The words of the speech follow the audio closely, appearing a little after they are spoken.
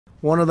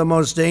One of the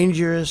most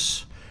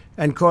dangerous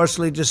and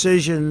costly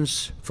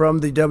decisions from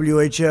the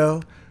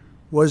WHO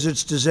was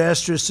its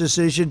disastrous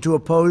decision to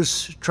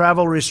oppose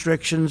travel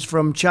restrictions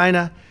from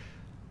China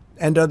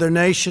and other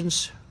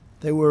nations.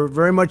 They were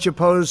very much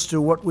opposed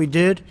to what we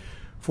did.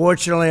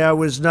 Fortunately, I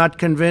was not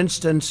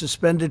convinced and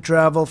suspended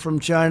travel from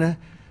China,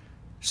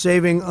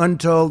 saving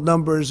untold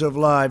numbers of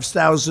lives.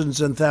 Thousands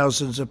and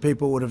thousands of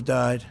people would have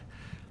died.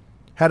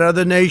 Had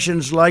other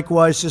nations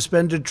likewise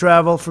suspended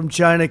travel from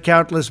China,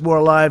 countless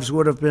more lives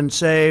would have been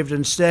saved.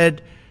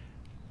 Instead,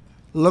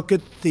 look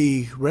at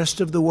the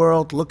rest of the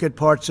world, look at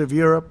parts of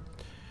Europe,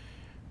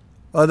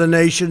 other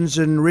nations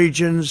and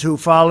regions who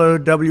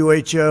followed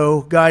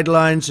WHO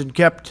guidelines and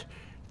kept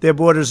their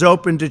borders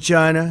open to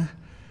China,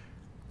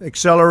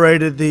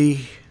 accelerated the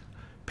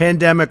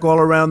pandemic all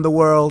around the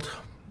world.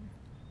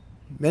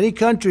 Many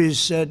countries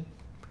said,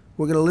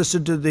 we're going to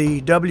listen to the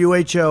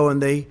WHO,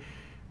 and they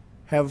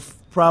have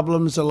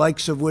problems the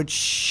likes of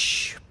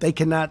which they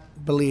cannot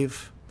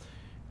believe.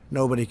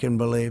 Nobody can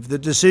believe. The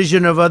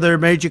decision of other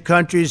major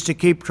countries to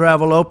keep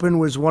travel open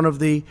was one of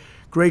the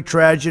great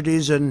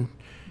tragedies and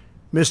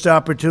missed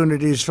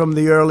opportunities from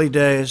the early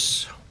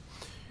days.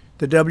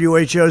 The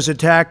WHO's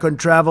attack on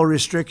travel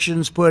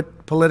restrictions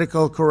put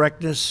political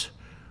correctness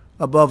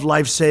above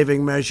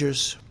life-saving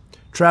measures.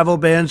 Travel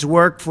bans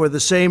work for the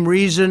same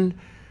reason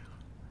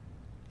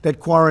that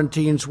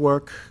quarantines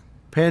work.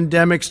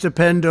 Pandemics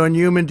depend on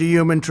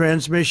human-to-human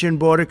transmission.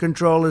 Border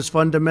control is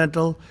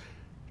fundamental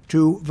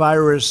to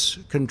virus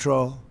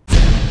control.